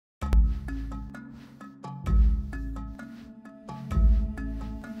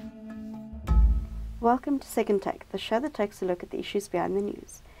Welcome to Second Take, the show that takes a look at the issues behind the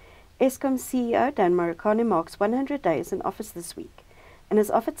news. Eskom CEO Dan Marokane marks 100 days in office this week and has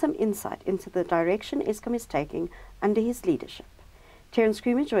offered some insight into the direction Eskom is taking under his leadership. Terence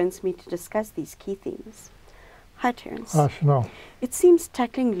Creamer joins me to discuss these key themes. Hi Terence. Hi Chanel. It seems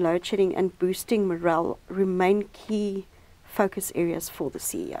tackling load shedding and boosting morale remain key focus areas for the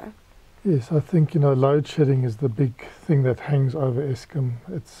CEO. Yes, I think, load shedding is the big thing that hangs over Eskom.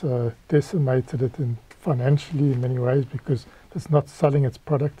 It's decimated it financially in many ways because it's not selling its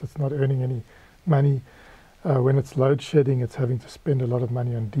product, it's not earning any money. When it's load shedding, it's having to spend a lot of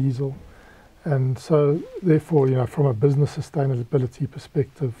money on diesel. And so, therefore, from a business sustainability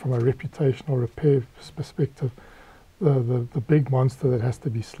perspective, from a reputational repair perspective, the big monster that has to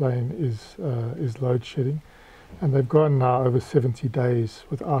be slain is load shedding. And they've gone now over 70 days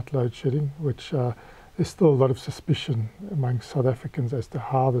without load shedding, which there's still a lot of suspicion among South Africans as to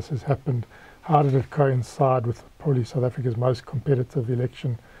how this has happened. How did it coincide with probably South Africa's most competitive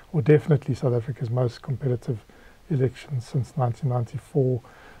election, or definitely South Africa's most competitive election since 1994?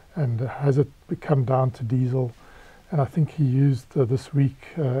 And has it come down to diesel? And I think he used this week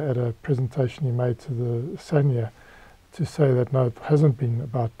at a presentation he made to the Sanya to say that no, it hasn't been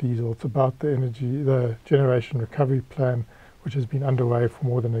about diesel, it's about the generation recovery plan, which has been underway for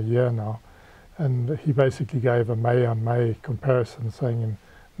more than a year now. And he basically gave a May-on-May comparison, saying in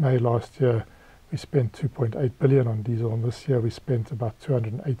May last year we spent 2.8 billion on diesel, and this year we spent about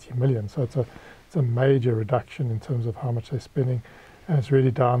 280 million. So it's a major reduction in terms of how much they're spending, and it's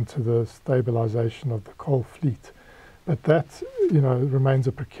really down to the stabilization of the coal fleet. But that, remains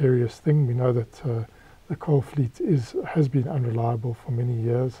a precarious thing. We know that the coal fleet has been unreliable for many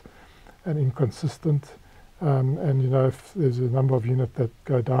years and inconsistent. If there's a number of units that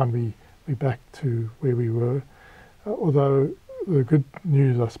go down, we're back to where we were. Although the good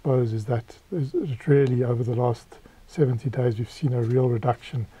news, I suppose, is that it's really over the last 70 days we've seen a real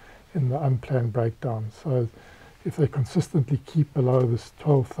reduction in the unplanned breakdowns. So if they consistently keep below this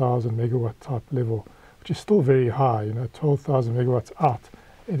 12,000 megawatt type level, which is still very high, 12,000 megawatts out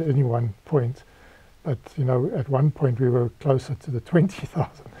at any one point. But, at one point we were closer to the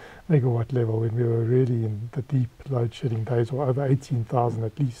 20,000 megawatt level when we were really in the deep load shedding days, or over 18,000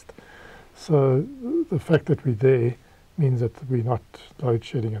 at least. So the fact that we're there means that we're not load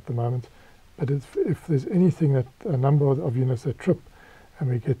shedding at the moment. But if there's anything that a number of units that trip and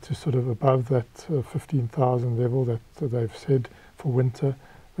we get to sort of above that 15,000 level that they've said for winter,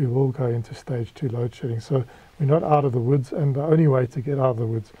 we will go into stage 2 load shedding. So we're not out of the woods, and the only way to get out of the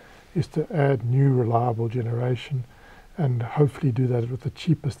woods is to add new reliable generation and hopefully do that with the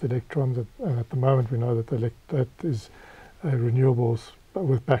cheapest electrons. And at the moment we know that that is renewables, but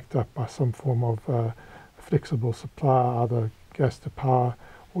with backed up by some form of flexible supply, either gas to power,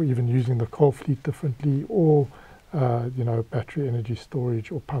 or even using the coal fleet differently, or battery energy storage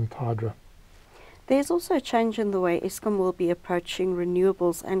or pumped hydro. There's also a change in the way Eskom will be approaching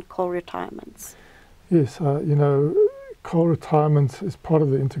renewables and coal retirements. Yes, coal retirement is part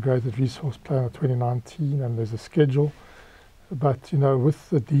of the Integrated Resource Plan of 2019, and there's a schedule. But, with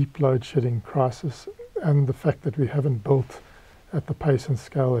the deep load shedding crisis and the fact that we haven't built at the pace and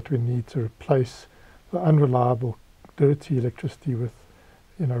scale that we need to replace the unreliable, dirty electricity with,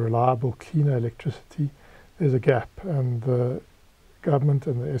 reliable, cleaner electricity, there's a gap. And the government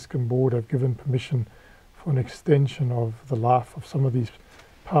and the Eskom board have given permission for an extension of the life of some of these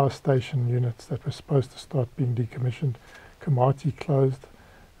power station units that were supposed to start being decommissioned. Komati closed,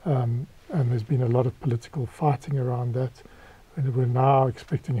 and there's been a lot of political fighting around that. And we're now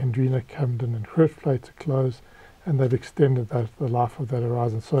expecting Hendrina, Camden and Grootvlei to close, and they've extended the life of that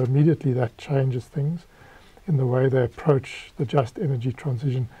horizon. So immediately that changes things in the way they approach the just energy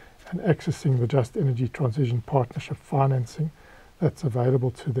transition and accessing the just energy transition partnership financing that's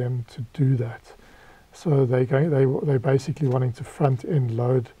available to them to do that. So they're basically wanting to front-end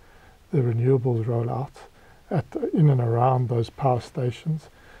load the renewables rollout in and around those power stations.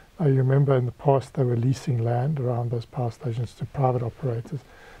 You remember in the past they were leasing land around those power stations to private operators.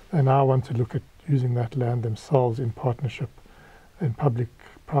 They now want to look at using that land themselves in partnership, in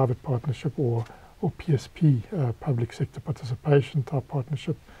public-private partnership, or PSP, public sector participation type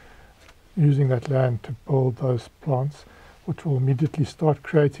partnership, using that land to build those plants, which will immediately start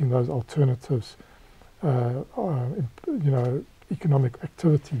creating those alternatives, economic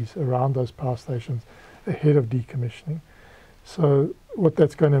activities around those power stations ahead of decommissioning. So what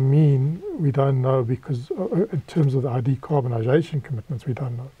that's going to mean, we don't know, because in terms of our decarbonisation commitments, we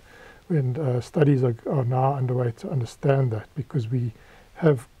don't know. And studies are now underway to understand that, because we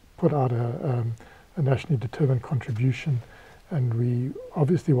have put out a nationally determined contribution, and we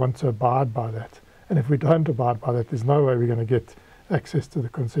obviously want to abide by that And if we don't abide by that, there's no way we're going to get access to the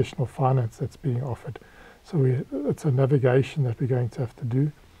concessional finance that's being offered. So it's a navigation that we're going to have to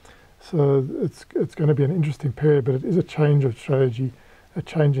do. So it's going to be an interesting period, but it is a change of strategy, a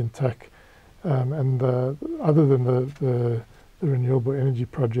change in tack. And other than the renewable energy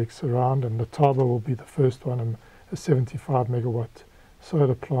projects around, and Letaba will be the first one, and a 75 megawatt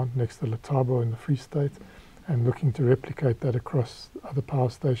solar plant next to Letaba in the Free State, and looking to replicate that across other power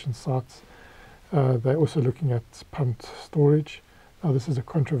station sites. They're also looking at pumped storage. Now, this is a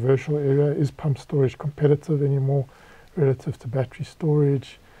controversial area. Is pumped storage competitive anymore relative to battery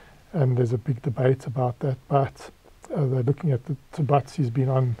storage? And there's a big debate about that. But they're looking at the Tabatsi has been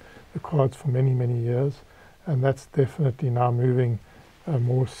on the cards for many, many years. And that's definitely now moving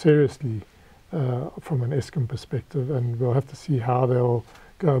more seriously from an Eskom perspective. And we'll have to see how they'll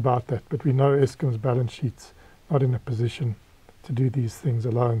go about that. But we know Eskom's balance sheet's not in a position to do these things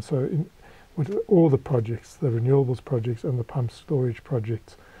alone. So with all the projects, the renewables projects and the pumped storage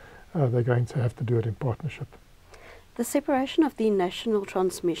projects, they're going to have to do it in partnership. The separation of the National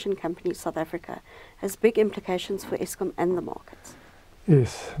Transmission Company South Africa has big implications for Eskom and the markets.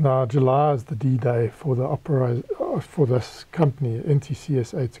 Yes. Now, July is the D-Day for for this company,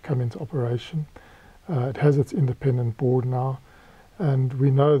 NTCSA, to come into operation. It has its independent board now, and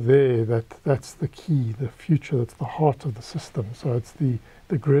we know there that that's the key, the future, that's the heart of the system. So it's the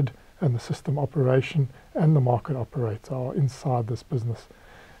grid and the system operation and the market operator are inside this business.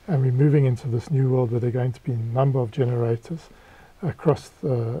 And we're moving into this new world where there are going to be a number of generators across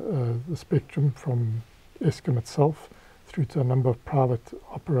the spectrum, from Eskom itself through to a number of private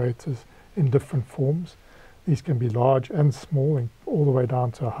operators in different forms. These can be large and small, and all the way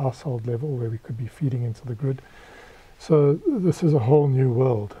down to a household level where we could be feeding into the grid. So this is a whole new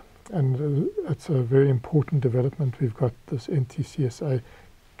world, and it's a very important development. We've got this NTCSA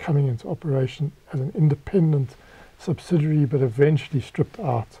coming into operation as an independent subsidiary, but eventually stripped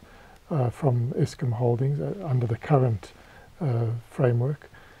out from Eskom Holdings under the current framework.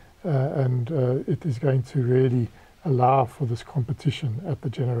 And it is going to really allow for this competition at the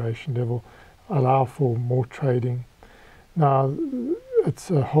generation level, allow for more trading. Now, it's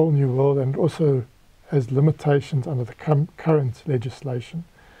a whole new world, and also has limitations under the current legislation.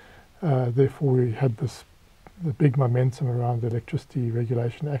 Therefore, we had the big momentum around the Electricity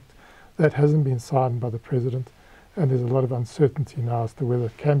Regulation Act. That hasn't been signed by the President, and there's a lot of uncertainty now as to whether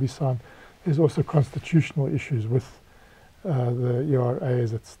it can be signed. There's also constitutional issues with the ERA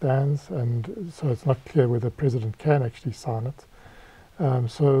as it stands, and so it's not clear whether the President can actually sign it.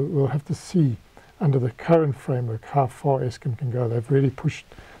 So we'll have to see under the current framework how far Eskom can go. They've really pushed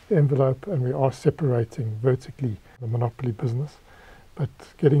the envelope, and we are separating vertically the monopoly business. But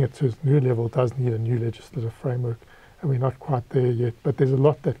getting it to a new level does need a new legislative framework, and we're not quite there yet. But there's a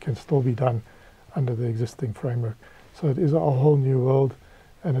lot that can still be done under the existing framework. So it is a whole new world,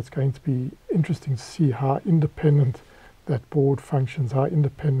 and it's going to be interesting to see how independent that board functions, how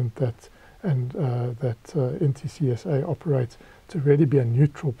independent that NTCSA operates, to really be a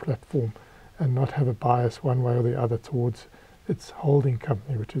neutral platform and not have a bias one way or the other towards its holding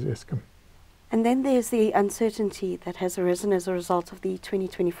company, which is Eskom. And then there's the uncertainty that has arisen as a result of the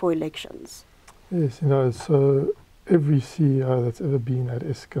 2024 elections. Yes, so every CEO that's ever been at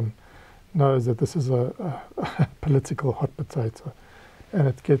Eskom knows that this is a political hot potato, and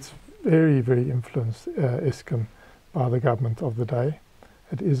it gets very, very influenced, Eskom, by the government of the day.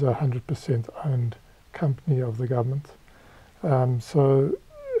 It is a 100% owned company of the government. So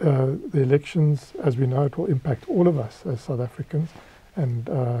the elections, as we know, it will impact all of us as South Africans, and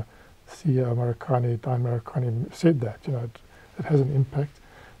CEO Marokane, Dan Marokane, said that, it has an impact.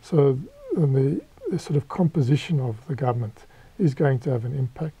 So the sort of composition of the government is going to have an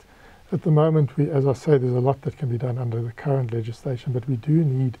impact. At the moment, as I say, there's a lot that can be done under the current legislation, but we do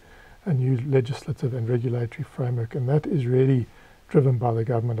need a new legislative and regulatory framework, and that is really driven by the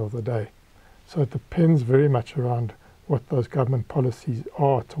government of the day. So it depends very much around what those government policies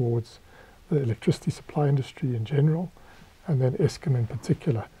are towards the electricity supply industry in general, and then Eskom in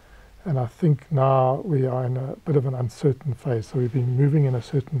particular. And I think now we are in a bit of an uncertain phase. So we've been moving in a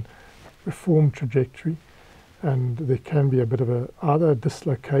certain reform trajectory, and there can be a bit of either a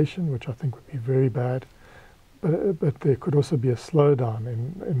dislocation, which I think would be very bad, but there could also be a slowdown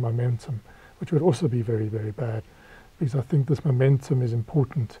in momentum, which would also be very, very bad, because I think this momentum is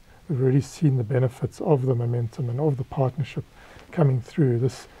important. We've already seen the benefits of the momentum and of the partnership coming through.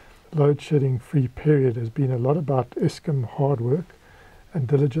 This load shedding free period has been a lot about Eskom hard work and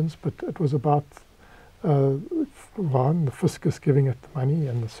diligence, but it was about one, the fiscus giving it the money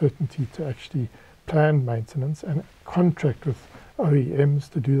and the certainty to actually plan maintenance and contract with OEMs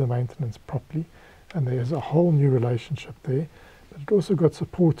to do the maintenance properly. and there's a whole new relationship there. But it also got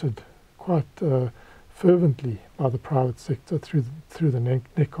supported quite fervently by the private sector through the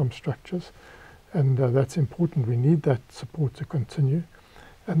NECOM structures, and that's important. We need that support to continue.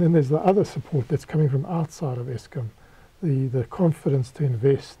 And then there's the other support that's coming from outside of Eskom, the confidence to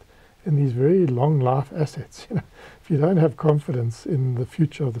invest in these very long life assets. If you don't have confidence in the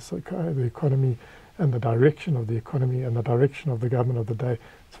future of the economy and the direction of the economy and the direction of the government of the day,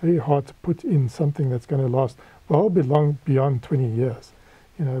 it's very hard to put in something that's going to last well beyond 20 years.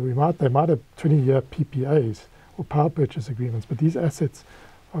 They might have 20-year PPAs or power purchase agreements, but these assets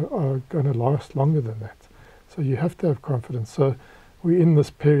are going to last longer than that. So you have to have confidence. So we're in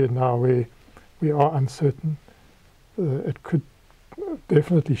this period now where we are uncertain. It could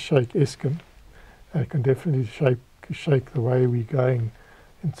definitely shake Eskom. It can definitely shake the way we're going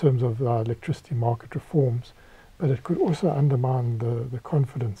in terms of our electricity market reforms. But it could also undermine the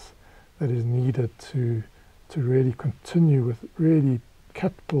confidence that is needed to really continue with really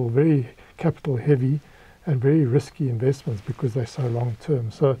very capital heavy and very risky investments, because they're so long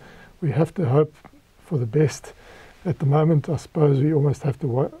term. So we have to hope for the best. At the moment, I suppose we almost have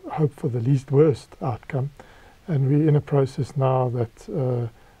to hope for the least worst outcome. And we're in a process now that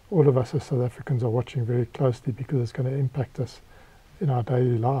all of us as South Africans are watching very closely, because it's going to impact us in our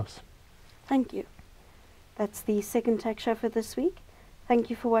daily lives. Thank you. That's the second Tech Show for this week. Thank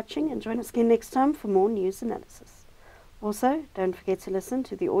you for watching, and join us again next time for more news analysis. Also, don't forget to listen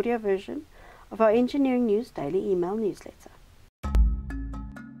to the audio version of our Engineering News Daily email newsletter.